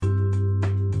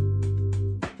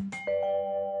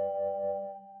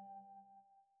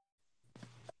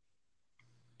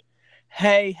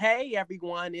Hey,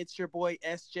 everyone. It's your boy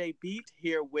SJ Beat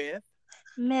here with.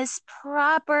 Miss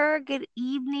Proper, good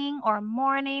evening or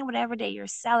morning, whatever day you're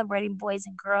celebrating, boys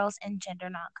and girls and gender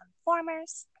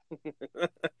nonconformers.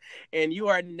 And you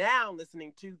are now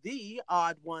listening to the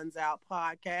Odd Ones Out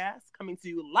podcast, coming to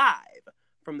you live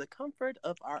from the comfort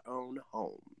of our own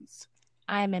homes.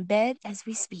 I am in bed as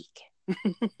we speak.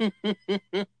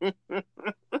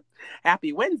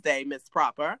 Happy Wednesday, Miss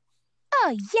Proper.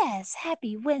 Oh, yes.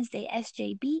 Happy Wednesday,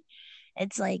 SJB.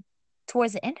 It's like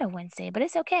towards the end of Wednesday, but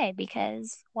it's okay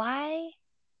because why?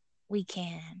 We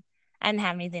can. I didn't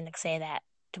have anything to say that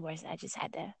towards that. I just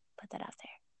had to put that out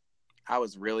there. I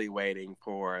was really waiting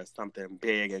for something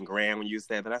big and grand when you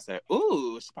said that. I said,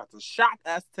 "Ooh, she's about to shock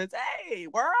us today,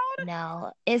 world."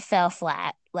 No, it fell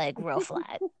flat, like real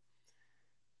flat.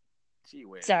 Gee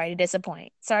whiz. Sorry to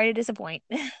disappoint. Sorry to disappoint.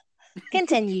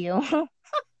 Continue.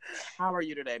 How are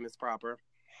you today, Miss Proper?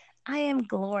 I am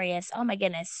glorious. Oh my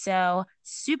goodness. So,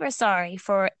 super sorry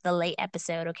for the late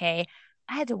episode, okay?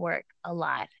 I had to work a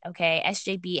lot, okay?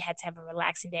 SJB had to have a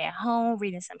relaxing day at home,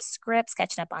 reading some scripts,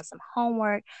 catching up on some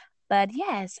homework. But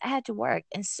yes, I had to work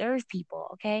and serve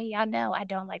people, okay? Y'all know I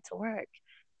don't like to work.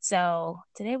 So,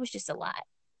 today was just a lot.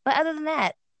 But other than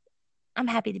that, I'm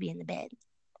happy to be in the bed.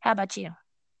 How about you?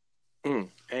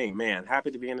 Amen.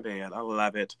 Happy to be in the bed. I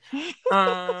love it.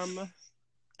 Um,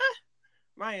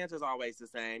 my answer is always the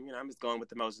same. I'm just going with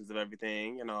the motions of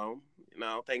everything.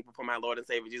 Thankful for my Lord and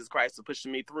Savior Jesus Christ for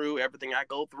pushing me through everything I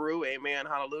go through. Amen.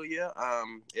 Hallelujah.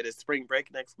 It is spring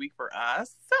break next week for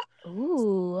us.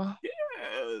 Ooh.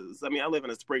 Yes. I mean, I live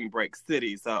in a spring break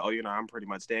city, so I'm pretty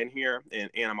much staying here, and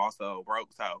I'm also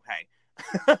broke. So hey.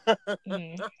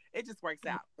 Mm. It just works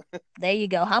out. There you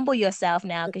go. Humble yourself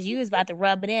now because you was about to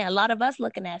rub it in. A lot of us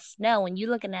looking at snow and you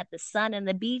looking at the sun and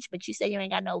the beach, but you say you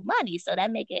ain't got no money. So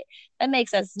that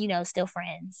makes us, still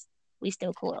friends. We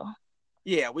still cool.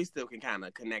 Yeah, we still can kind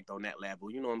of connect on that level.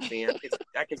 You know what I'm saying?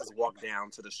 I can just walk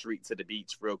down to the street to the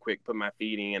beach real quick, put my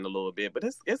feet in a little bit. But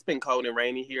it's been cold and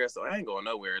rainy here, so I ain't going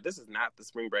nowhere. This is not the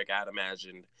spring break I'd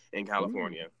imagined in Ooh.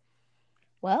 California.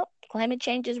 Well, climate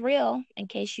change is real. In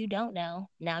case you don't know,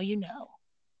 now you know.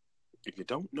 If you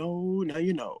don't know, now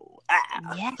you know.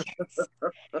 Ah. Yes.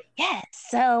 Yes.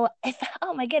 So, if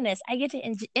oh my goodness, I get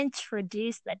to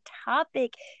introduce the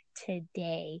topic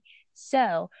today.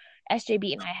 So,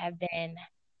 SJB and I have been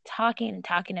talking and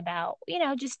talking about,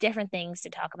 just different things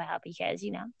to talk about because,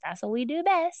 that's what we do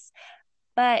best.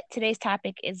 But today's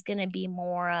topic is going to be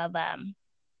more of kind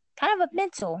of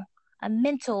a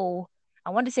mental,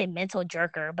 I want to say mental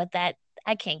jerker, but that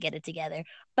I can't get it together.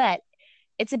 But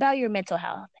it's about your mental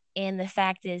health. And the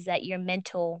fact is that your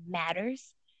mental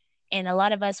matters, and a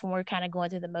lot of us, when we're kind of going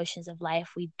through the motions of life,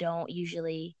 we don't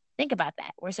usually think about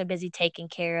that. We're so busy taking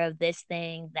care of this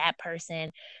thing, that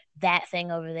person, that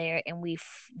thing over there, and we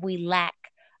lack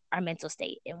our mental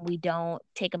state, and we don't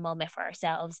take a moment for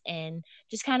ourselves and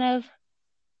just kind of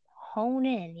hone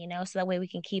in, so that way we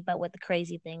can keep up with the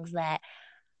crazy things that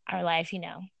our life,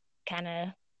 kind of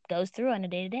goes through on a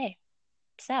day to day.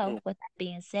 So, with that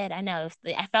being said, I know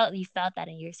I felt you felt that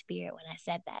in your spirit when I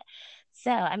said that. So,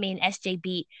 I mean,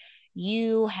 SJB,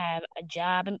 you have a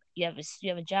job, you have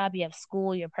a job, you have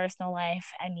school, your personal life.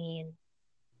 I mean,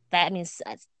 that means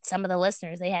some of the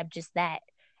listeners they have just that,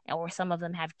 or some of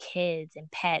them have kids and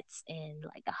pets and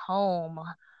like a home,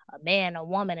 a man, a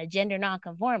woman, a gender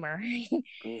nonconformer.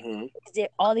 Mm-hmm.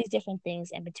 All these different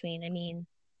things in between. I mean,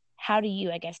 how do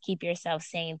you, I guess, keep yourself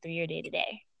sane through your day to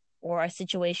day, or a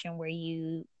situation where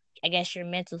I guess, your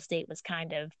mental state was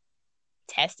kind of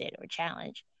tested or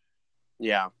challenged?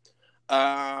 Yeah.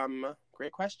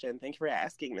 Great question. Thank you for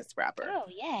asking, Miss Rapper. Oh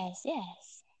yes,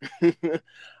 yes.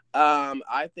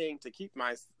 I think to keep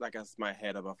my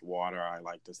head above water, I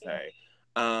like to say,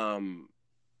 um,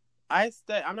 I'm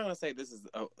not gonna say this is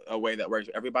a way that works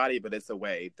for everybody, but it's a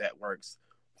way that works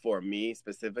for me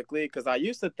specifically. Because I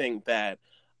used to think that,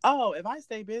 oh, if I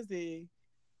stay busy,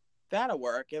 that'll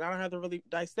work, and I don't have to really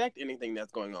dissect anything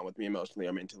that's going on with me emotionally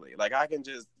or mentally. Like I can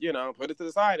just, put it to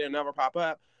the side and never pop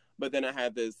up. But then I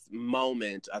had this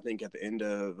moment, I think at the end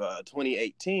of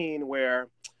 2018, where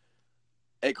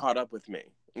it caught up with me.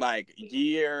 Like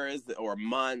years or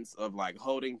months of like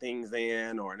holding things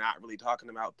in or not really talking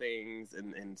about things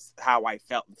and how I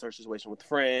felt in certain situation with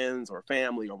friends or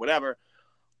family or whatever.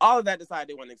 All of that decided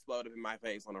to want to explode in my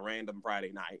face on a random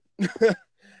Friday night.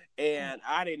 And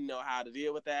I didn't know how to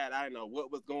deal with that. I didn't know what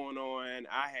was going on.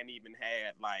 I hadn't even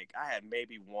I had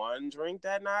maybe one drink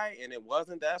that night and it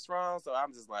wasn't that strong. So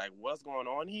I'm just like, what's going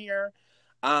on here?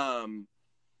 Um,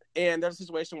 and there's a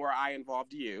situation where I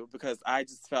involved you because I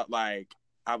just felt like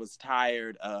I was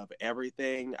tired of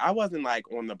everything. I wasn't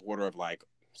like on the border of like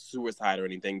suicide or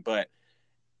anything, but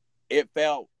it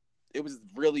was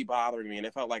really bothering me, and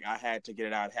it felt like I had to get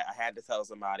it out. I had to tell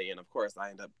somebody, and of course, I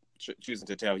ended up choosing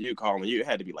to tell you, calling you. It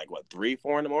had to be like, what, 3,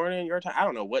 4 in the morning your time? I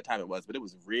don't know what time it was, but it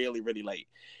was really, really late.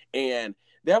 And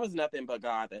there was nothing but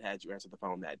God that had you answer the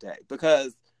phone that day,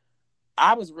 because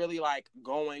I was really like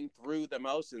going through the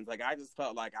motions. Like, I just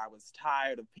felt like I was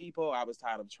tired of people. I was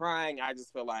tired of trying. I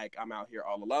just feel like I'm out here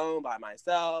all alone by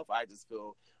myself. I just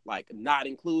feel like not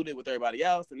included with everybody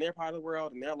else in their part of the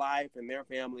world, in their life, in their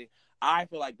family. I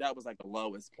feel like that was like the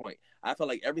lowest point. I felt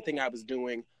like everything I was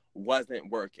doing wasn't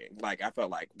working. Like, I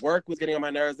felt like work was getting on my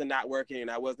nerves and not working,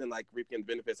 and I wasn't like reaping the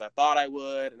benefits I thought I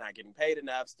would, and not getting paid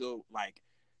enough. Still like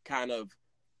kind of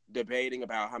debating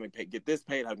about how to get this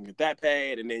paid, how to get that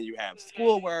paid. And then you have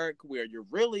schoolwork where you're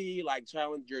really like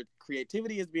challenged, your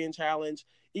creativity is being challenged,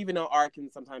 even though art can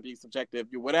sometimes be subjective,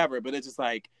 you whatever, but it's just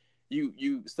like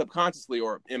you subconsciously,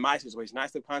 or in my situation, I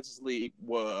subconsciously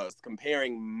was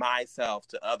comparing myself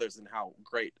to others and how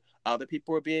great other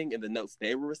people were being in the notes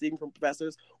they were receiving from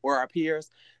professors or our peers.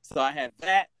 So I had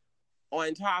that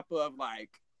on top of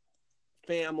like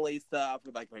family stuff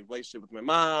with like my relationship with my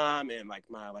mom and like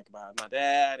my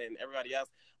dad and everybody else,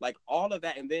 like all of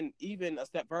that. And then even a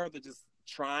step further, just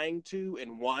trying to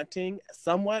and wanting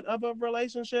somewhat of a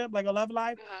relationship, like a love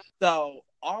life. So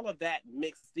all of that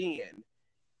mixed in,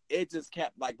 it just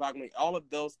kept like boggling me. All of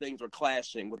those things were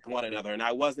clashing with one another, and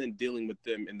I wasn't dealing with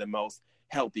them in the most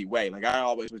healthy way. Like, I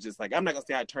always was just like, I'm not gonna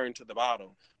say I turned to the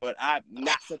bottom, but I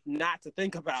not to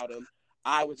think about them.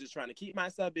 I was just trying to keep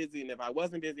myself busy, and if I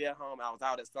wasn't busy at home, I was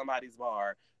out at somebody's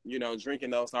bar,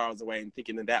 drinking those sorrows away, and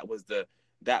thinking that was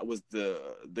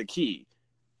the key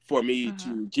for me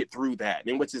to get through that.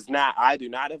 And which is not, I do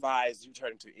not advise you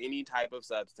turn to any type of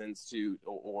substance to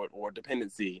or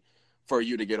dependency for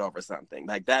you to get over something.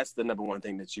 Like, that's the number one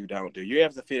thing that you don't do. You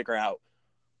have to figure out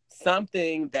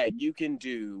something that you can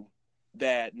do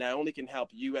that not only can help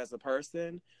you as a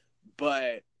person,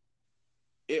 but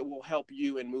it will help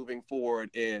you in moving forward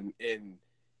in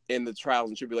the trials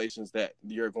and tribulations that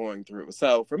you're going through.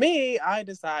 So for me, I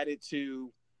decided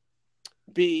to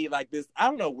be like this. I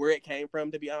don't know where it came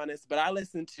from, to be honest, but I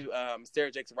listen to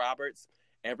Sarah Jakes Roberts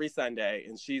every Sunday,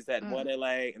 and she's at One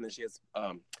LA, and then she has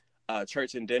a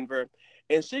church in Denver,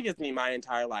 and she gives me my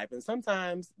entire life. And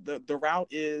sometimes the route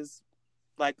is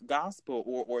like gospel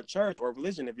or church or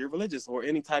religion, if you're religious, or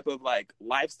any type of like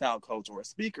lifestyle coach or a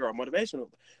speaker or motivational,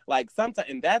 like sometimes.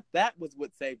 And that was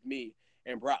what saved me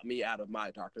and brought me out of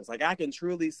my darkness. Like, I can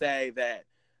truly say that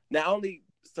not only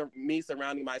me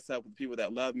surrounding myself with people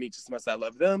that love me just as much as I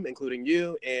love them, including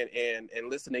you, and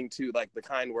listening to like the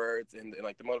kind words and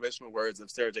like the motivational words of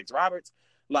Sarah Jakes Roberts,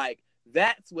 like,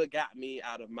 that's what got me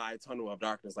out of my tunnel of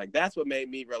darkness. Like, that's what made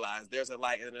me realize there's a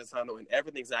light in the tunnel, and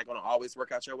everything's not going to always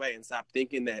work out your way, and stop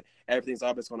thinking that everything's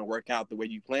always going to work out the way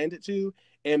you planned it to,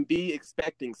 and be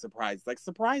expecting surprises. Like,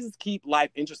 surprises keep life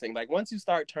interesting. Like, once you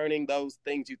start turning those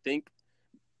things you think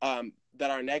that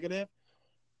are negative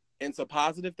into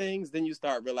positive things, then you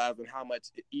start realizing how much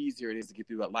easier it is to get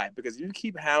through that life. Because you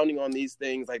keep hounding on these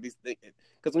things, like these things,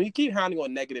 because when you keep hounding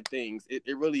on negative things, it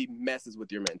really messes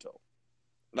with your mental.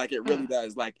 Like, it really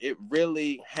does. Like, it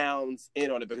really hounds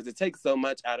in on it, because it takes so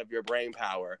much out of your brain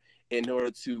power in order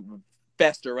to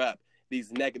fester up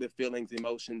these negative feelings,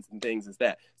 emotions, and things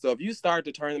instead. So if you start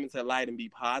to turn them into light and be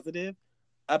positive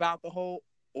about the whole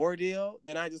ordeal,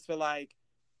 then I just feel like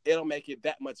it'll make it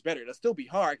that much better. It'll still be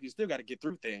hard. You still got to get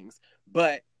through things,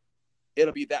 but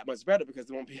it'll be that much better, because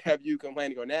it won't have you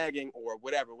complaining or nagging or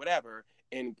whatever,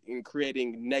 and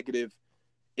creating negative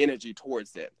energy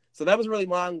towards it. So that was really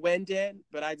long-winded,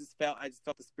 but I just felt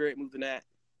the spirit move in that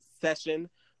session.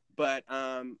 But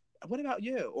what about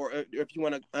you? Or if you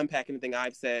want to unpack anything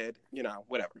I've said,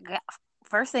 whatever.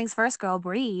 First things first, girl,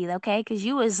 breathe, okay? Because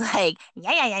you was like,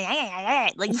 yeah.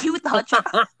 Like, you thought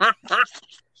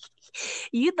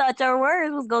you thought your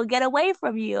words was gonna get away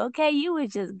from you, okay? You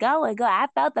was just going, go. I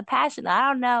felt the passion. I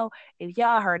don't know if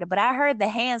y'all heard it, but I heard the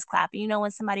hands clapping.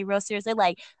 When somebody real serious, they're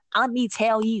like, let me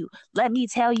tell you, let me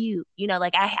tell you.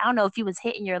 Like, I don't know if you was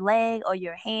hitting your leg or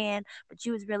your hand, but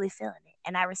you was really feeling it.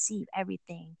 And I received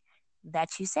everything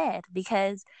that you said,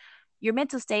 because your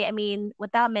mental state, I mean,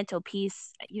 without mental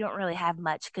peace, you don't really have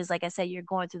much, because like I said, you're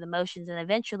going through the motions, and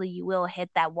eventually you will hit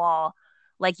that wall.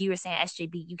 Like you were saying,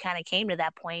 SJB, you kind of came to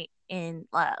that point in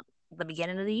the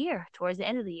beginning of the year, towards the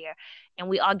end of the year. And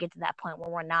we all get to that point where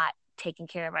we're not taking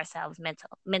care of ourselves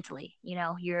mentally.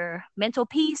 Your mental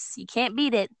peace, you can't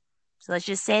beat it. So let's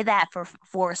just say that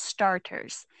for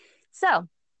starters. So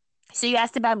you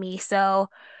asked about me. So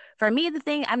for me, the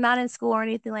thing, I'm not in school or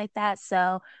anything like that.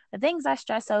 So the things I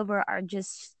stress over are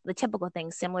just the typical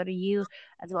things similar to you,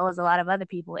 as well as a lot of other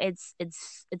people. It's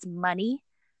money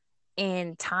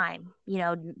and time,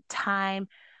 time.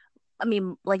 I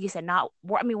mean, like you said,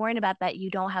 worrying about that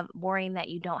worrying that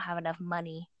you don't have enough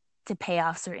money to pay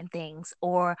off certain things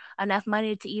or enough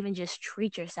money to even just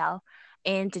treat yourself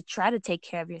and to try to take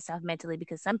care of yourself mentally,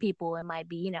 because some people it might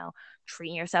be,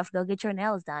 treating yourself to go get your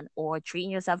nails done, or treating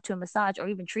yourself to a massage, or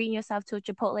even treating yourself to a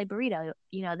Chipotle burrito.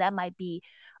 That might be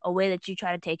a way that you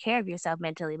try to take care of yourself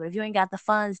mentally. But if you ain't got the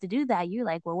funds to do that, you're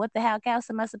like, well, what the heck else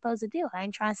am I supposed to do? I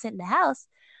ain't trying to sit in the house.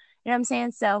 You know what I'm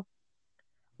saying? So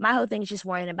my whole thing is just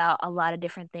worrying about a lot of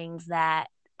different things that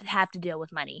have to deal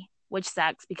with money, which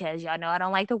sucks because y'all know I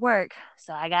don't like to work.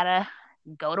 So I gotta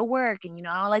go to work, and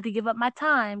I don't like to give up my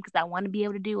time because I want to be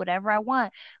able to do whatever I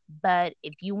want. But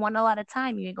if you want a lot of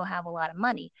time, you ain't gonna have a lot of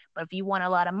money. But if you want a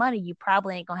lot of money, you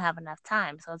probably ain't gonna have enough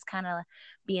time. So it's kind of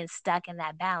being stuck in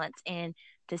that balance. And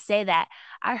to say that,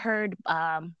 I heard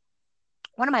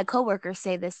one of my coworkers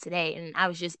say this today, and I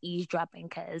was just eavesdropping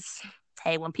because,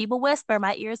 hey, when people whisper,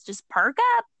 my ears just perk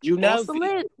up. You Full nosy.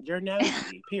 salute. You're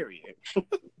nosy, period.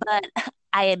 But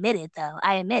I admit it, though.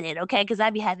 I admit it, okay? Because I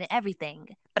be having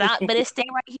everything. But it stay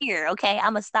right here, okay?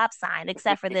 I'm a stop sign,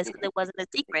 except for this, because it wasn't a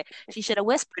secret. She should have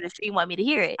whispered if she wanted me to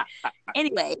hear it.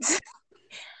 Anyways,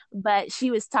 but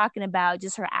she was talking about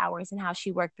just her hours and how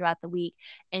she worked throughout the week,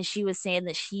 and she was saying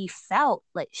that she felt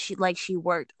like she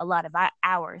worked a lot of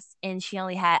hours, and she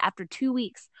only had, after 2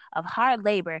 weeks of hard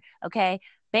labor, okay,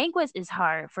 banquets is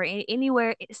hard for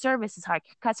anywhere, service is hard,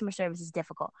 customer service is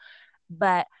difficult,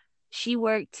 but she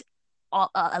worked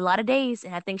a lot of days,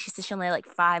 and I think she said she only had like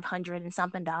 500 and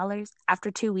something dollars after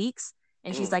 2 weeks,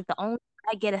 and she's Mm. like, the only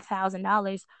I get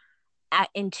 $1,000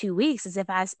 in 2 weeks is if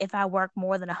I work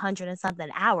more than 100 and something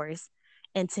hours.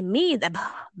 And to me, that,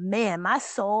 man, my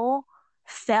soul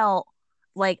felt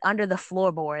like under the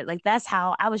floorboard. Like, that's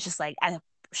how I was, just like, I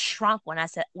shrunk when I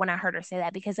heard her say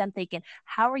that, because I'm thinking,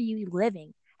 how are you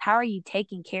living? How are you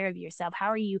taking care of yourself? How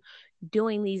are you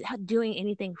doing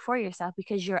anything for yourself,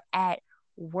 because you're at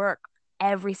work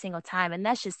every single time? And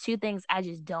that's just two things I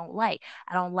just don't like.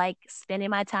 I don't like spending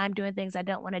my time doing things I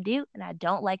don't want to do, and I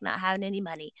don't like not having any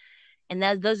money. And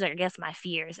those are, I guess, my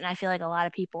fears. And I feel like a lot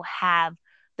of people have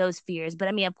those fears. But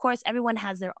I mean, of course, everyone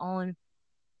else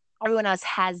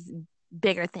has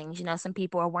bigger things. Some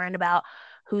people are worrying about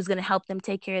who's going to help them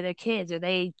take care of their kids, or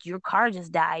your car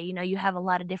just died. You have a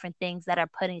lot of different things that are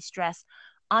putting stress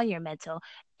on your mental.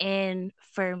 And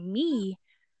for me,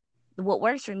 what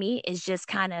works for me is just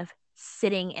kind of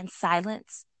sitting in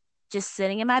silence, just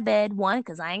sitting in my bed, one,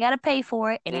 because I ain't got to pay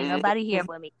for it and ain't nobody here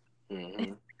but me.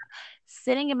 Mm-hmm.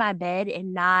 Sitting in my bed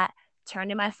and not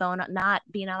turning my phone, not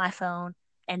being on my phone,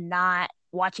 and not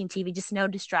watching TV, just no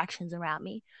distractions around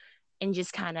me, and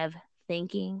just kind of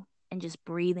thinking and just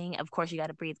breathing. Of course, you got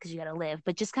to breathe because you got to live,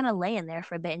 but just kind of laying there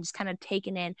for a bit and just kind of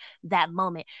taking in that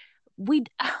moment.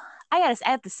 I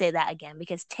have to say that again,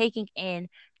 because taking in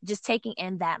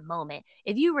that moment.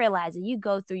 If you realize that you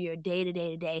go through your day to day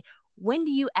to day, when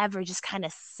do you ever just kind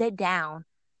of sit down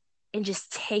and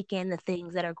just take in the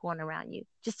things that are going around you?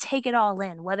 Just take it all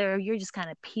in, whether you're just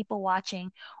kind of people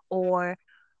watching or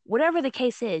whatever the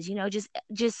case is,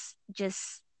 just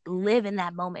live in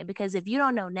that moment. Because if you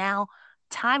don't know now,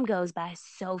 time goes by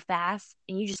so fast,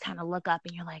 and you just kind of look up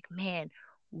and you're like, man,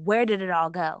 where did it all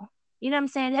go? You know what I'm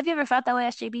saying? Have you ever felt that way,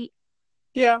 SJB?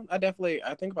 Yeah, I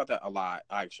think about that a lot,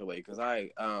 actually, because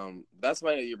that's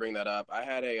funny that you bring that up. I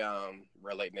had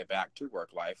relating it back to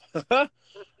work life.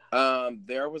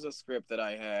 There was a script that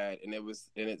I had, and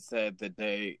it said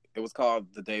it was called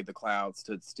The Day the Clouds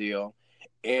Stood Still.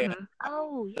 And Mm-hmm.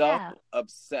 Oh, so yeah.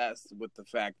 obsessed with the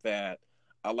fact that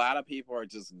a lot of people are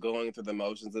just going through the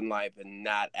motions in life and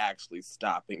not actually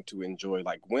stopping to enjoy.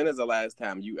 Like, when is the last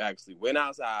time you actually went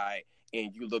outside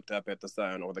and you looked up at the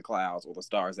sun or the clouds or the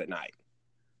stars at night?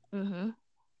 Mm-hmm.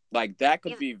 Like, that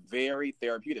could be very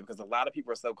therapeutic, because a lot of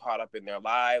people are so caught up in their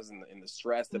lives and in the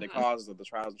stress that it Mm-hmm. causes, of the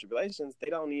trials and tribulations, they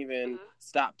don't even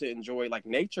stop to enjoy. Like,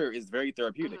 nature is very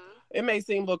therapeutic. It may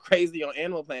seem a little crazy on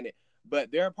Animal Planet,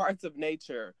 but there are parts of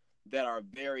nature that are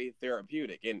very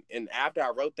therapeutic. And after I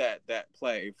wrote that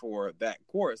play for that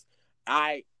course,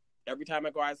 I every time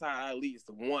I go outside, I at least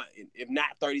one, if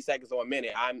not 30 seconds or a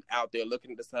minute, I'm out there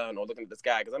looking at the sun or looking at the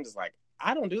sky, because I'm just like,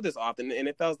 I don't do this often, and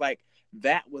it feels like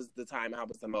that was the time I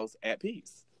was the most at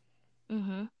peace.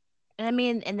 Mm-hmm. And I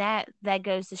mean, and that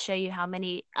goes to show you how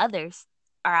many others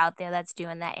are out there that's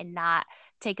doing that and not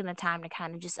taking the time to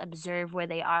kind of just observe where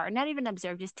they are, or not even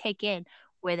observe, just take in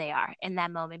where they are in that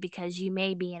moment, because you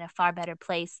may be in a far better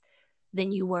place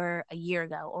than you were a year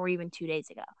ago or even 2 days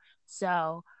ago.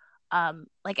 So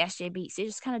like SJB. So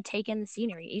just kind of take in the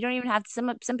scenery. You don't even have to,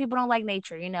 some people don't like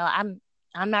nature. You know, I'm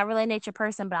not really a nature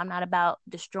person, but I'm not about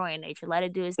destroying nature. Let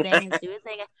it do its thing. It's do its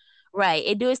thing. Right.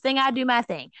 It do its thing. I do my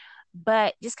thing.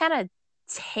 But just kind of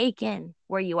take in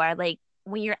where you are. Like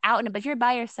when you're out and if you're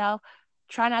by yourself,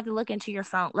 try not to look into your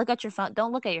phone. Look at your phone.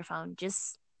 Don't look at your phone.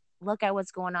 Just look at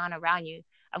what's going on around you.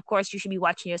 Of course, you should be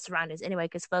watching your surroundings anyway,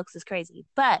 because folks is crazy.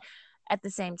 But at the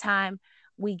same time,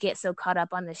 we get so caught up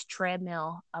on this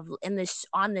treadmill of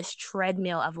on this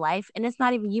treadmill of life, and it's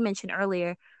not even, you mentioned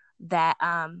earlier that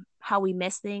how we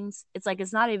miss things. It's like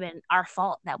it's not even our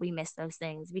fault that we miss those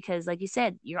things, because like you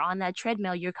said, you're on that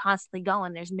treadmill, you're constantly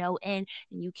going, there's no end,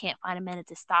 and you can't find a minute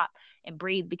to stop and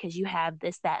breathe because you have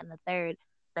this, that, and the third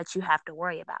that you have to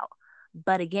worry about.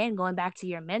 But again, going back to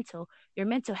your mental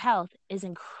health is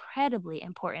incredibly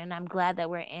important, and I'm glad that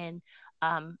we're in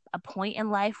a point in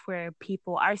life where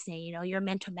people are saying, you know, your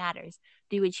mental matters.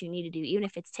 Do what you need to do, even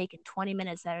if it's taking 20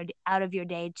 minutes out of your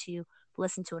day to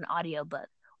listen to an audiobook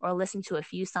or listen to a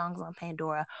few songs on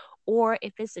Pandora, or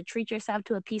if it's to treat yourself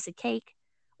to a piece of cake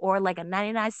or like a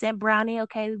 99-cent brownie,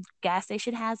 okay, gas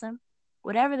station has them.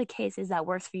 Whatever the case is that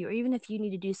works for you, or even if you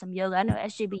need to do some yoga. I know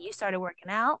SJB, you started working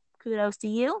out. Kudos to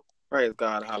you. Praise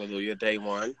God, hallelujah. Day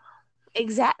one.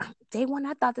 Day one,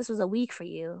 I thought this was a week for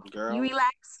you. Girl. You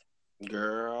relaxed?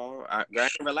 Girl, I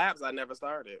didn't relapse. I never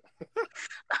started.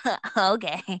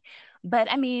 Okay. But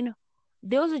I mean,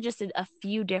 those are just a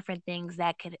few different things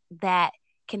that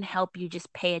can help you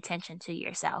just pay attention to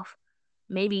yourself.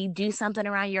 Maybe do something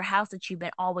around your house that you've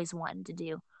been always wanting to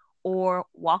do, or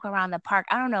walk around the park.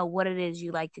 I don't know what it is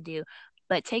you like to do,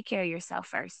 but take care of yourself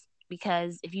first,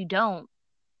 because if you don't,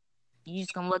 you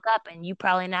just gonna look up and you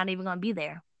probably not even gonna be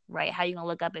there, right? How you gonna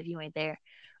look up if you ain't there?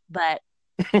 But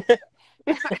but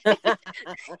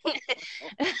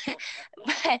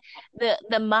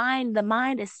the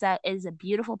mind is a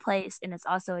beautiful place, and it's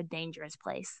also a dangerous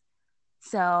place.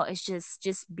 So it's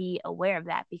just be aware of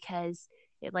that, because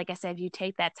like I said, if you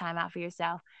take that time out for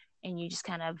yourself and you just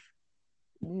kind of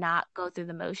not go through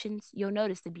the motions, you'll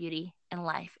notice the beauty in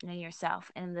life and in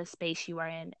yourself and in the space you are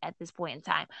in at this point in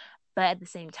time. But at the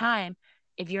same time,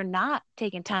 if you're not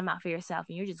taking time out for yourself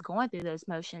and you're just going through those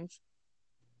motions,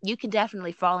 you can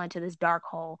definitely fall into this dark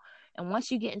hole. And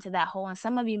once you get into that hole, and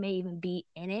some of you may even be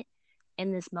in it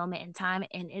in this moment in time,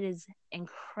 and it is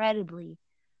incredibly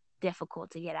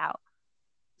difficult to get out.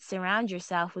 Surround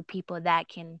yourself with people that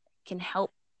can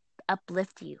help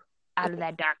uplift you out of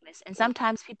that darkness. And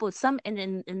sometimes people,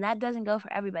 and that doesn't go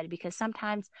for everybody, because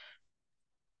sometimes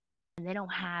they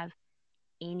don't have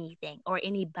anything or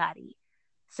anybody.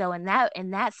 So in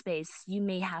that space, you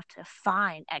may have to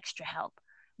find extra help,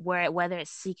 whether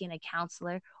it's seeking a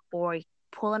counselor or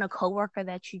pulling a coworker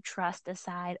that you trust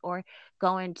aside, or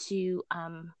going to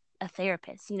a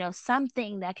therapist. You know,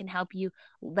 something that can help you,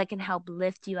 that can help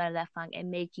lift you out of that funk and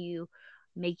make you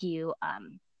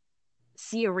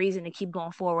see a reason to keep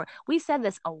going forward. We said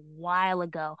this a while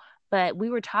ago, but we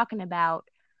were talking about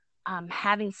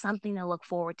having something to look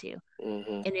forward to.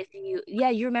 Mm-hmm. And if you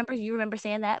remember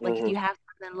saying that, like, Mm-hmm. if you have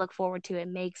something to look forward to,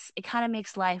 it kind of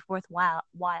makes life worthwhile,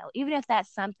 even if that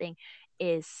something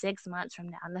is 6 months from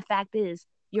now. And the fact is,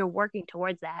 you're working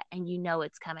towards that, and you know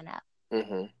it's coming up.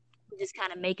 Mm-hmm. Just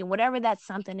kind of making whatever that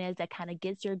something is that kind of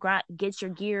gets your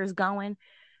gears going.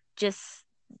 Just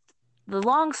the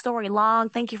long story long,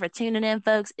 thank you for tuning in,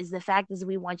 folks, is the fact is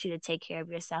we want you to take care of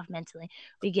yourself mentally.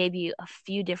 We gave you a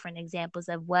few different examples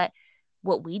of what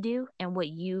we do and what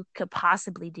you could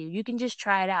possibly do. You can just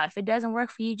try it out. If it doesn't work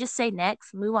for you, just say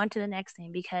next, move on to the next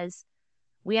thing, because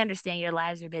we understand your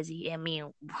lives are busy. I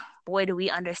mean, boy, do we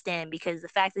understand, because the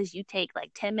fact is you take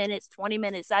like 10 minutes, 20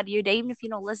 minutes out of your day, even if you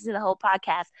don't listen to the whole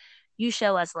podcast, you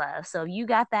show us love. So if you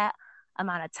got that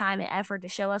amount of time and effort to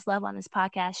show us love on this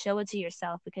podcast, show it to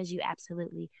yourself, because you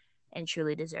absolutely and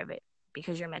truly deserve it,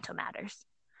 because your mental matters.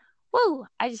 Woo!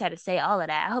 I just had to say all of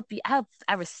that. I hope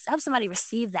somebody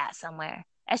received that somewhere.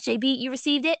 SJB, you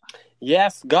received it?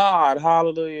 Yes, God,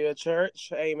 hallelujah,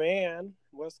 church, amen.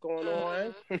 What's going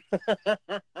on?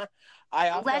 I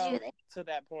also, to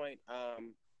that point,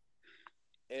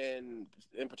 and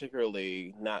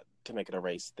particularly, not to make it a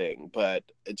race thing, but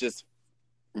just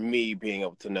me being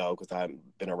able to know, because I've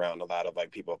been around a lot of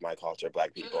like people of my culture,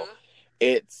 Black people.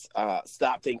 It's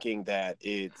stop thinking that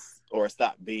or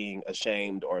stop being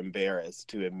ashamed or embarrassed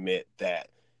to admit that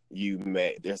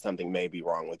there's something may be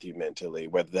wrong with you mentally,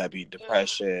 whether that be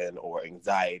depression or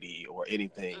anxiety or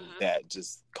anything that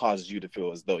just causes you to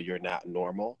feel as though you're not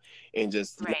normal. And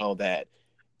just know that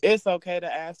it's okay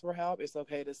to ask for help. It's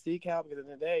okay to seek help, because at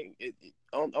the end of the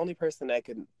day, only person that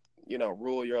can,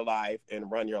 rule your life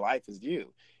and run your life is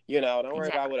you. Don't worry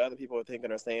about what other people are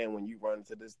thinking or saying when you run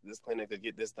to this clinic to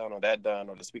get this done or that done,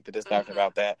 or to speak to this doctor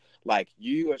about that. Like,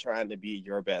 you are trying to be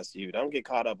your best you. Don't get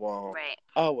caught up on,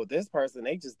 oh, well, this person,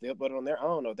 they just did it on their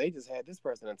own, or they just had this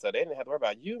person, and so they didn't have to worry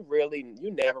about it. You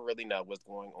never really know what's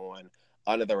going on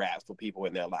under the wraps for people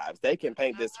in their lives. They can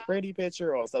paint this pretty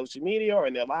picture on social media or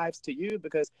in their lives to you,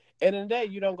 because at the end of the day,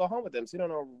 you don't go home with them, so you don't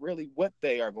know really what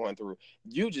they are going through.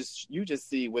 You just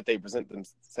see what they present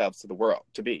themselves to the world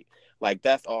to be. Like,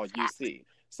 that's all you see.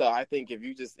 So I think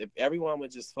if everyone would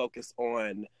just focus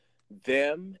on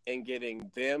them and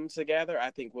getting them together, I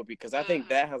think because I think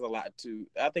that has a lot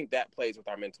I think that plays with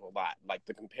our mental a lot. Like,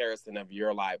 the comparison of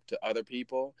your life to other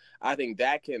people. I think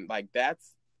that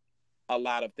that's a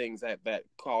lot of things that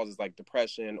causes, like,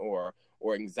 depression or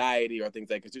anxiety or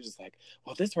things like, because you're just like,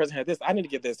 well, this person had this, I need to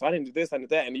get this, so I need to do this, I need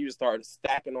that, and you just start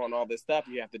stacking on all this stuff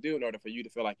you have to do in order for you to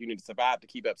feel like you need to survive to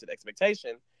keep up to the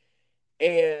expectation,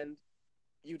 and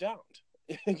you don't.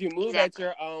 You move at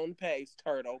your own pace,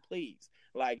 turtle, please.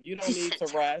 Like, you don't need to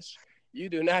rush. You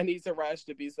do not need to rush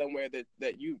to be somewhere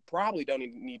that you probably don't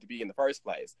even need to be in the first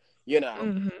place,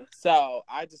 So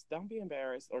I just, don't be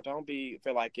embarrassed, or don't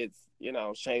feel like it's,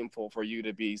 shameful for you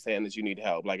to be saying that you need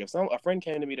help. Like, if a friend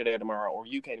came to me today or tomorrow, or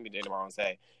you came to me today tomorrow and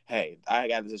say, hey, I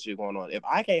got this issue going on. If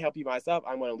I can't help you myself,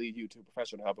 I'm going to lead you to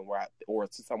professional help or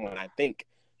to someone I think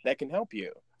that can help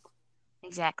you.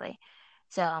 Exactly.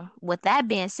 So with that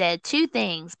being said, 2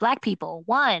 things. Black people.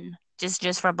 1,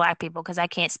 just for Black people, because I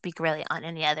can't speak really on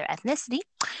any other ethnicity.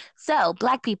 So,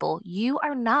 Black people, you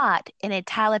are not in a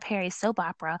Tyler Perry soap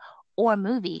opera or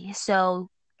movie. So,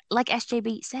 like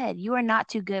SJB said, you are not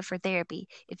too good for therapy.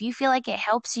 If you feel like it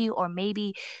helps you, or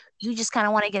maybe you just kind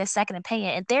of want to get a second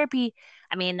opinion, and therapy,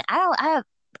 I mean,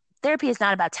 therapy is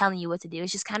not about telling you what to do.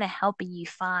 It's just kind of helping you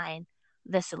find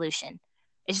the solution.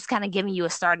 It's just kind of giving you a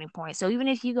starting point. So even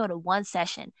if you go to 1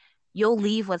 session, you'll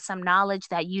leave with some knowledge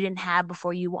that you didn't have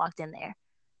before you walked in there.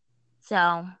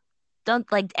 So don't,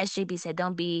 like SJB said,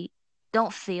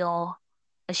 don't feel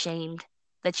ashamed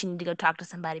that you need to go talk to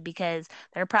somebody, because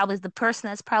they're probably the person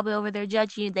that's probably over there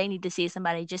judging you. They need to see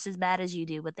somebody just as bad as you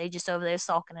do, but they just over there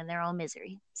sulking in their own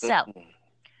misery. So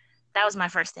that was my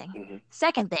first thing.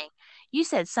 Second thing, you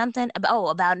said something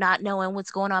about not knowing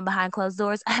what's going on behind closed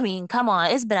doors. I mean, come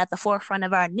on, it's been at the forefront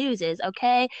of our news,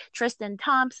 okay? Tristan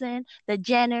Thompson, the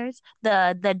Jenners,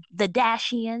 the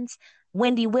Dashians,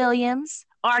 Wendy Williams,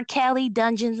 R. Kelly,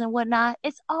 Dungeons and whatnot.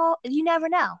 It's all, you never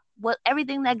know.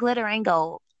 Everything that glitter ain't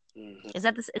gold. Is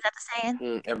that the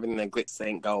saying? Everything that glitters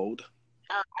ain't gold.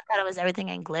 Oh, I thought it was everything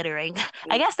ain't glittering.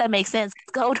 I guess that makes sense,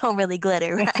 because gold don't really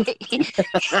glitter, right?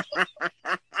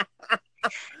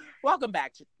 Welcome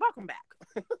back.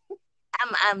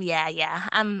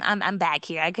 I'm back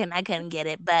here. I couldn't get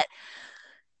it, but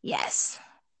yes,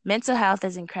 mental health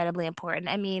is incredibly important.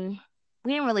 I mean,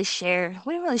 we didn't really share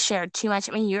too much.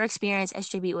 I mean, your experience,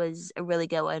 SJB, was a really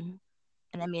good one,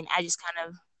 and I mean, I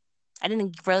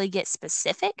didn't really get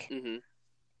specific,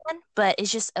 but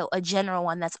it's just a general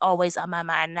one that's always on my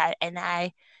mind,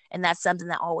 and that's something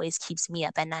that always keeps me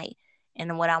up at night,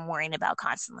 and what I'm worrying about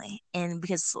constantly. And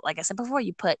because, like I said before,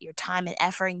 you put your time and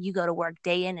effort, and you go to work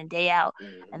day in and day out,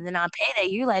 and then on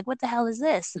payday, you're like, what the hell is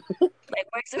this? Like,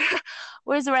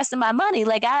 where's the rest of my money?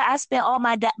 Like, I spent all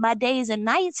my days and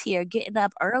nights here getting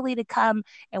up early to come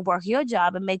and work your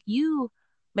job and make you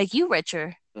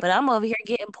richer, but I'm over here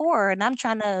getting poorer, and I'm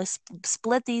trying to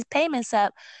split these payments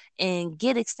up and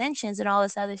get extensions and all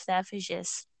this other stuff. Is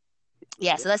just,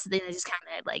 so that's the thing that just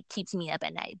kind of like keeps me up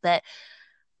at night. But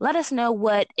let us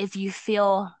know if you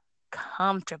feel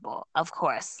comfortable, of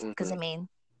course, because I mean,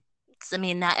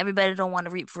 not everybody don't want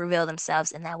to reveal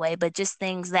themselves in that way, but just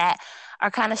things that are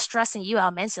kind of stressing you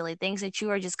out mentally, things that you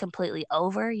are just completely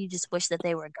over. You just wish that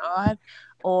they were gone,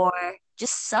 or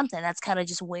just something that's kind of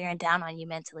just wearing down on you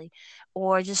mentally,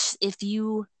 or just if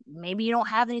maybe you don't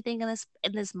have anything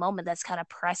in this moment that's kind of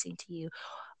pressing to you,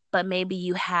 but maybe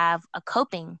you have a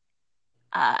coping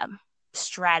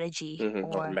strategy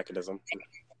or mechanism.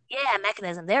 Yeah,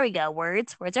 mechanism. There we go.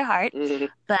 Words are hard.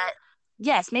 But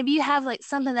yes, maybe you have like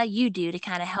something that you do to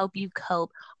kind of help you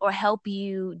cope or help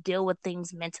you deal with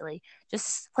things mentally.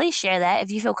 Just please share that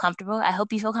if you feel comfortable. I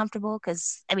hope you feel comfortable,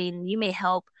 because I mean, you may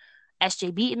help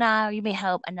SJB and I, or you may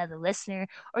help another listener,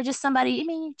 or just somebody, I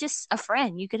mean, just a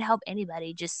friend. You could help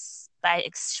anybody just by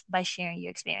sharing your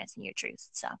experience and your truth.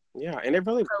 So yeah, and it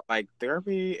really, like,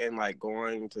 therapy and like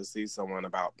going to see someone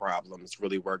about problems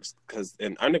really works, because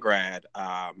in undergrad,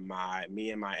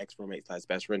 me and my ex-roommate /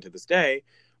 best friend to this day,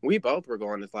 we both were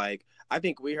going. It's like, I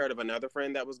think we heard of another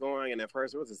friend that was going, and at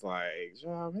first it was just like,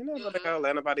 we're not gonna go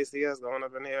let nobody see us going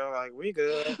up in here, like, we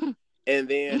good. And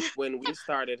then when we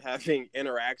started having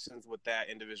interactions with that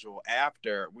individual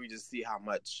after, we just see how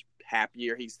much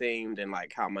happier he seemed and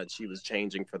like how much he was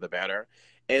changing for the better.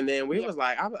 And then we was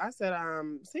like, I said,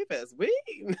 Cephas, we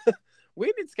we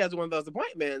need to schedule one of those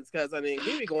appointments because I mean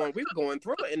we were going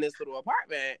through it in this little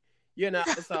apartment,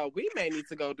 so we may need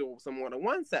to go do some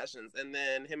one-on-one sessions. And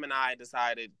then him and I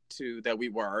decided that we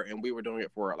were doing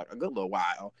it for like a good little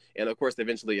while. And of course,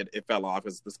 eventually it fell off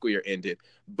as the school year ended.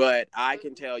 But I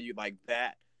can tell you like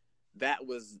that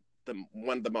was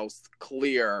one of the most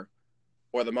clear,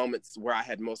 or the moments where I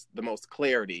had the most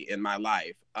clarity in my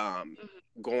life,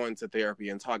 going to therapy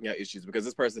and talking about issues, because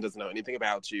this person doesn't know anything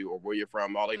about you or where you're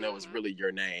from. All they know is really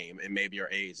your name and maybe your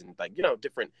age and like,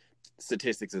 different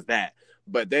statistics is that,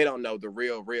 but they don't know the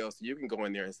real. So you can go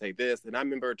in there and say this. And I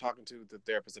remember talking to the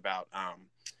therapist about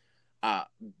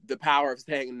the power of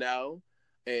saying no,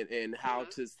 and how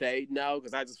to say no,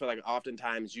 because I just feel like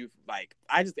oftentimes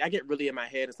I get really in my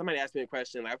head, and somebody asks me a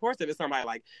question, like of course if it's somebody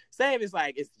like, say if it's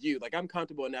like it's you, like I'm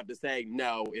comfortable enough to say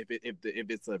no if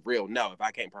it's a real no, if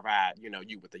I can't provide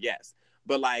you with a yes.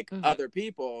 But like other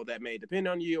people that may depend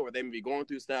on you, or they may be going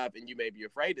through stuff and you may be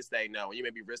afraid to say no, and you may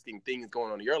be risking things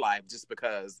going on in your life just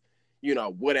because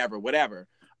whatever.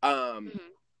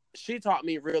 She taught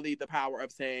me really the power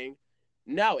of saying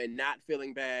no and not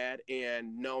feeling bad,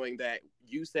 and knowing that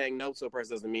you saying no to a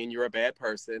person doesn't mean you're a bad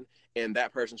person, and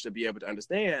that person should be able to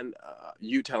understand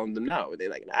you telling them no. They're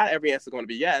like, not every answer is going to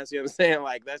be yes. You know what I'm saying?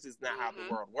 Like that's just not how the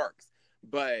world works.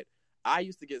 But I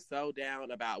used to get so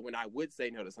down about when I would say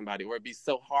no to somebody, or it'd be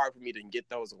so hard for me to get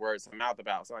those words out of my mouth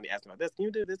about somebody asking about this. Can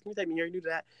you do this? Can you take me here? Can you do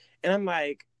that? And I'm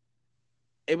like,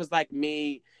 it was like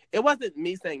me. It wasn't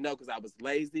me saying no because I was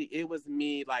lazy. It was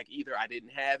me like either I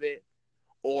didn't have it,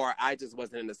 or I just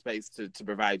wasn't in the space to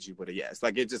provide you with a yes.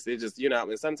 Like it just,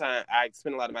 and sometimes I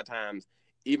spend a lot of my times,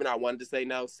 even I wanted to say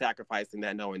no, sacrificing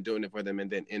that no and doing it for them, and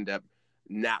then end up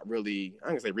not really, I'm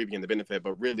gonna say reaping the benefit,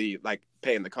 but really like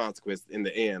paying the consequence in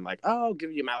the end. Like, oh, I'll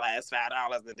give you my last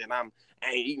 $5 and then I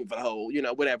ain't eating for the whole,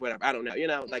 whatever. I don't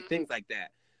know, like things like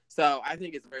that. So I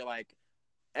think it's very like,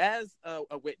 as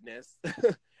a witness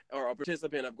or a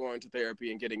participant of going to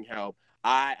therapy and getting help,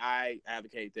 I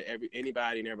advocate that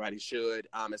anybody and everybody should,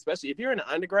 especially if you're in an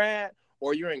undergrad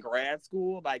or you're in grad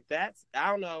school. Like that's, I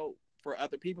don't know for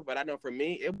other people, but I know for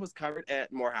me, it was covered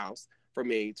at Morehouse for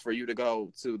me, for you to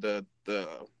go to the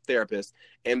therapist.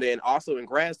 And then also in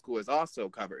grad school is also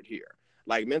covered here.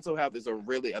 Like mental health is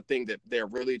a thing that they're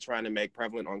really trying to make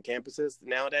prevalent on campuses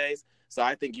nowadays. So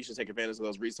I think you should take advantage of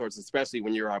those resources, especially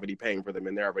when you're already paying for them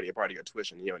and they're already a part of your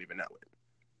tuition and you don't even know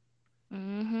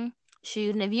it.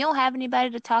 Shoot, and if you don't have anybody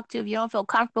to talk to, if you don't feel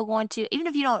comfortable going to, even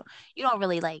if you don't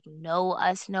really like know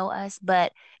us,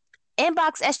 but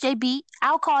inbox SJB,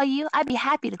 I'll call you. I'd be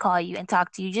happy to call you and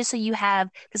talk to you, just so you have,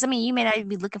 because I mean, you may not even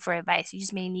be looking for advice. You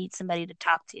just may need somebody to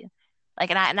talk to. Like,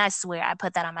 and I swear, I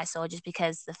put that on my soul just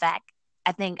because the fact,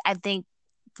 I think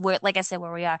where, like I said,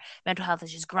 where we are, mental health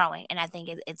is just growing, and I think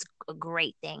it's a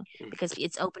great thing because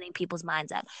it's opening people's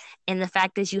minds up, and the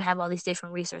fact is you have all these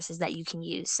different resources that you can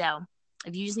use. So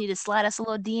if you just need to slide us a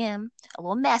little DM, a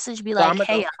little message, be like,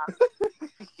 hey,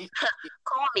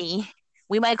 call me.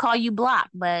 We might call you block,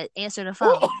 but answer the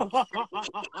phone.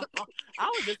 I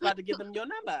was just about to give them your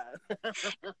number.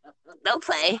 Don't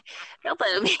play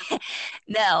with me.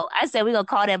 No, I said we're going to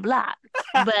call them block.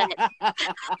 But they're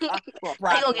going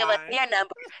to give us their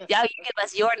number. Y'all, you give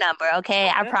us your number, okay?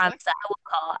 I promise I will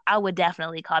call. I would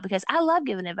definitely call, because I love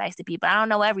giving advice to people. I don't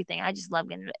know everything. I just love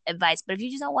giving advice. But if you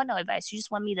just don't want no advice, you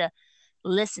just want me to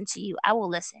listen to you, I will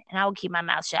listen, and I will keep my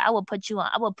mouth shut. I will put you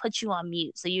on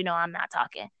mute, so you know I'm not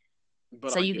talking.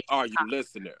 But so are you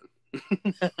listening?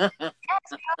 Yes, I'm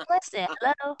listening.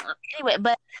 Hello. Anyway,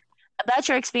 but about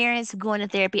your experience going to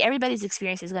therapy, everybody's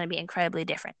experience is going to be incredibly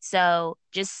different. So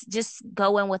just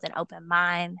go in with an open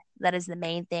mind. That is the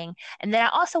main thing. And then I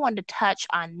also wanted to touch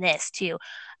on this too.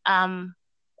 I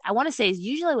want to say is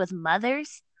usually with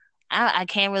mothers. I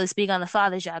can't really speak on the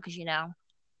fathers, y'all, because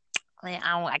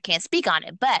I can't speak on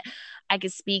it, but I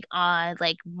can speak on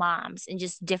like moms and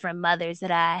just different mothers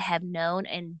that I have known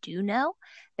and do know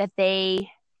that they,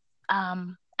 I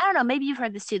don't know, maybe you've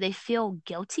heard this too. They feel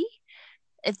guilty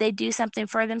if they do something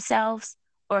for themselves,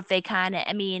 or if they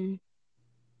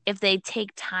if they take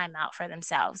time out for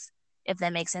themselves, if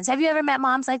that makes sense. Have you ever met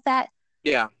moms like that?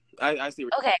 Yeah, I see.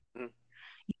 Okay. Yeah,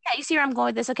 you see where I'm going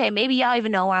with this? Okay, maybe y'all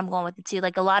even know where I'm going with it too.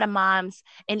 Like a lot of moms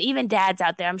and even dads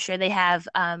out there, I'm sure they have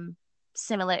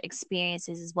similar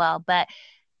experiences as well, but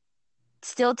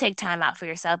still take time out for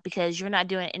yourself, because you're not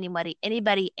doing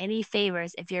anybody any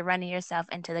favors if you're running yourself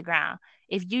into the ground.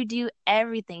 If you do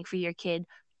everything for your kid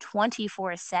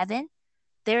 24/7,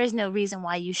 there is no reason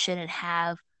why you shouldn't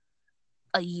have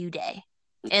a you day.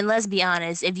 And let's be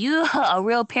honest, if you a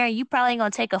real parent, you probably ain't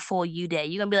gonna take a full you day.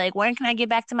 You're gonna be like, when can I get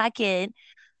back to my kid?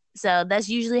 So that's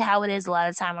usually how it is a lot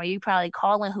of the time, where you probably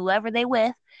calling whoever they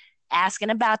with, asking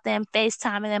about them,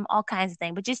 FaceTiming them, all kinds of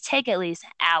things. But just take at least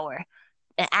an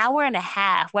hour and a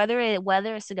half, whether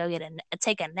it's to go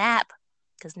take a nap,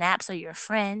 because naps are your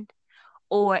friend,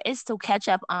 or it's to catch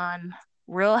up on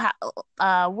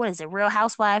what is it, Real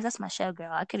Housewives? That's my show,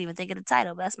 girl. I couldn't even think of the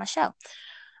title, but that's my show.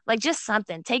 Like, just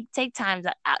something. Take time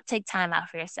out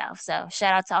for yourself. So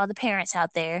shout out to all the parents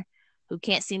out there who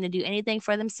can't seem to do anything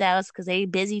for themselves because they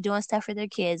busy doing stuff for their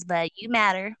kids. But you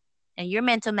matter, and your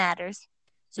mental matters.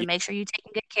 So make sure you're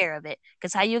taking good care of it.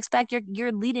 Because how you expect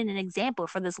you're leading an example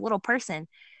for this little person,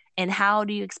 and how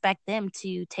do you expect them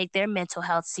to take their mental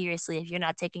health seriously if you're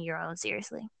not taking your own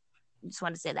seriously? I just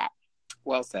want to say that.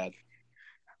 Well said.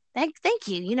 Thank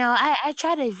you. You know, I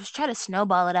try to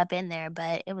snowball it up in there,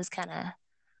 but it was kind of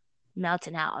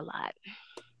melting out a lot.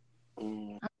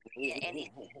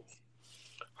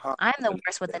 I'm the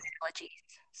worst with analogies,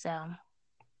 so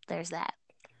there's that.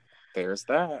 There's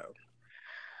that.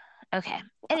 Okay.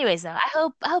 Anyways, though, I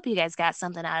hope you guys got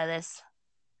something out of this.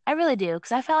 I really do,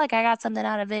 because I felt like I got something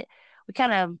out of it. We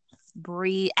kind of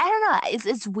breathe. I don't know.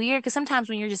 It's weird because sometimes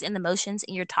when you're just in the motions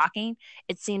and you're talking,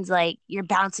 it seems like you're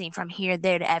bouncing from here,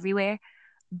 there to everywhere.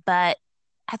 But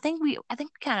I think we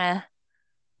kind of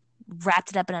wrapped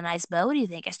it up in a nice bow. What do you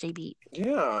think, SJB?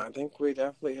 Yeah, I think we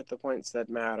definitely hit the points that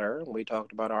matter. We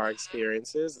talked about our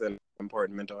experiences and how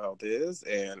important mental health is.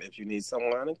 And if you need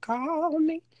someone, call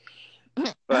me.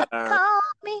 But call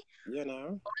me. You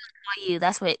know, call you.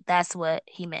 That's what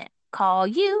he meant. Call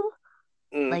you.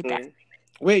 Mm-hmm. Like that.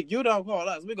 Wait, you don't call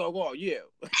us. We're going to call you.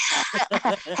 Have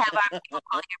our people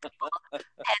call your people.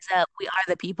 Heads up, we are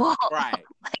the people. Right.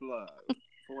 Love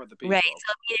for the people. Right.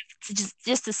 So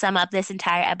just to sum up this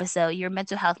entire episode, your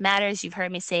mental health matters. You've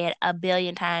heard me say it a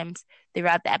billion times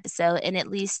throughout the episode, and at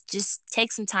least just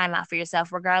take some time out for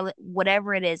yourself, regardless,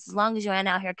 whatever it is. As long as you ain't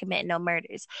out here committing no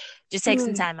murders, just take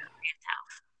some time out for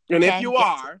yourself. And if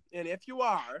you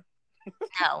are,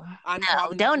 no, I'm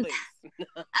calling don't. the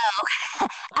police. Oh,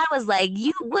 I was like,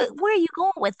 where are you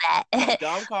going with that?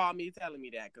 Don't call me telling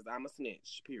me that, because I'm a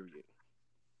snitch. Period.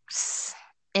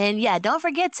 And yeah, don't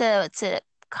forget to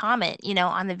comment,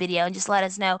 on the video, and just let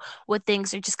us know what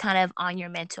things are just kind of on your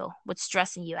mental, what's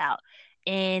stressing you out,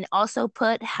 and also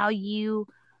put how do you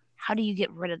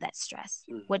get rid of that stress?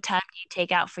 Mm-hmm. What time do you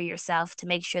take out for yourself to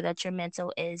make sure that your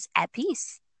mental is at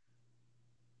peace?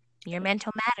 Your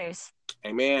mental matters.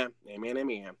 Amen. Amen.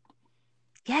 Amen.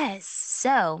 Yes.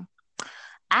 So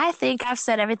I think I've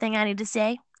said everything I need to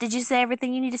say. Did you say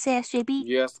everything you need to say, SJB?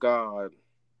 Yes, God.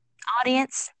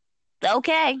 Audience?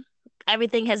 Okay.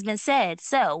 Everything has been said.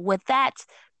 So with that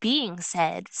being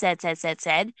said,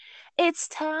 it's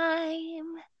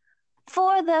time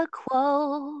for the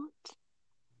quote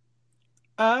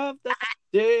of the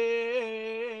day.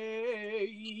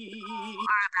 We're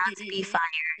about to be fired.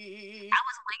 I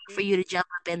was waiting for you to jump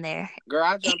up in there. Girl,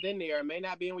 I jumped in there. It may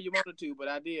not be in where you wanted to, but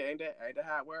I did. Ain't that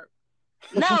how it worked?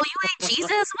 No, you ain't Jesus.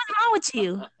 What's wrong with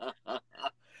you?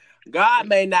 God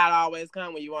may not always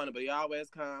come when you want it, but he always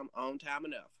come on time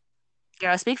enough.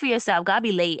 Girl, speak for yourself. God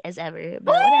be late as ever,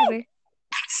 but whatever.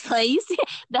 So you see,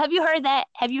 have you heard that?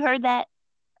 Have you heard that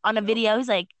on a video? He's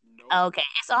like, oh, okay,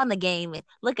 it's on the game.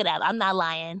 Look it up. I'm not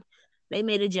lying. They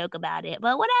made a joke about it,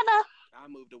 but whatever. I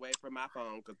moved away from my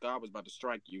phone because God was about to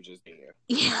strike you just then.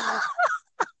 Yeah.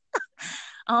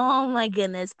 Oh my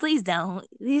goodness. Please don't.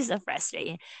 These are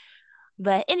frustrating.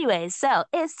 But anyways, so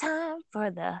it's time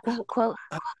for the quote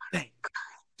of the day.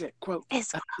 Quote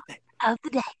it's quote of the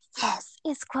day. Yes,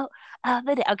 it's quote of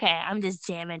the day. Okay, I'm just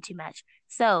jamming too much.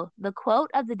 So the quote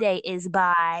of the day is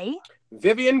by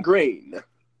Vivian Green.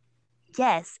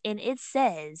 Yes, and it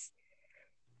says,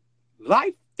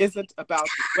 life isn't about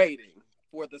waiting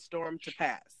for the storm to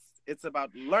pass. It's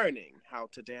about learning how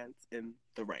to dance in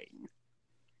the rain.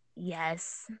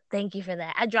 Yes, thank you for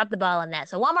that. I dropped the ball on that.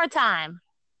 So one more time.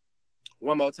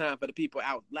 One more time for the people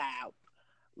out loud.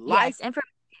 Life yes,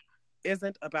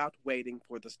 isn't about waiting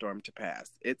for the storm to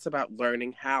pass. It's about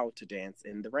learning how to dance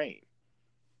in the rain.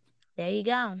 There you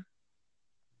go.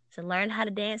 So learn how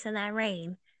to dance in that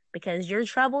rain, because your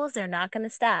troubles, they're not going to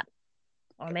stop.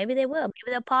 Or maybe they will.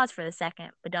 Maybe they'll pause for a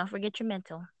second. But don't forget your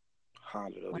mental.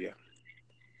 Hallelujah.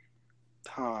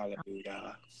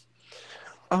 Hallelujah.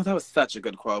 Oh, that was such a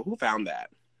good quote. Who found that?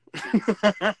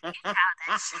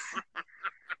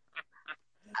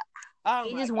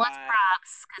 He just wants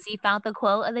props because he found the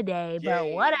quote of the day. Yay. But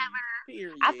whatever.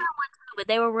 Period. I found one too, but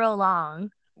they were real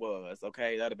long.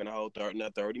 Okay. That'd have been a whole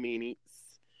 30 minutes.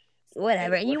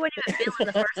 Whatever. And Anyway. you weren't even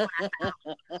feeling the first one I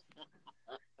found.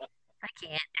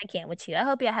 I can't with you. I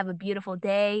hope you have a beautiful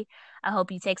day. I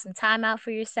hope you take some time out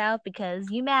for yourself because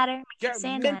you matter. We keep Your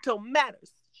saying that. mental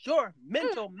matters. Your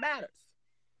mental matters.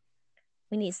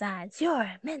 We need signs. Your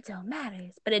mental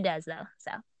matters. But it does though.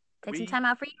 So take some time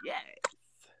out for you. Yes.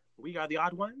 We are the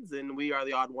odd ones, and we are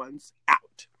the odd ones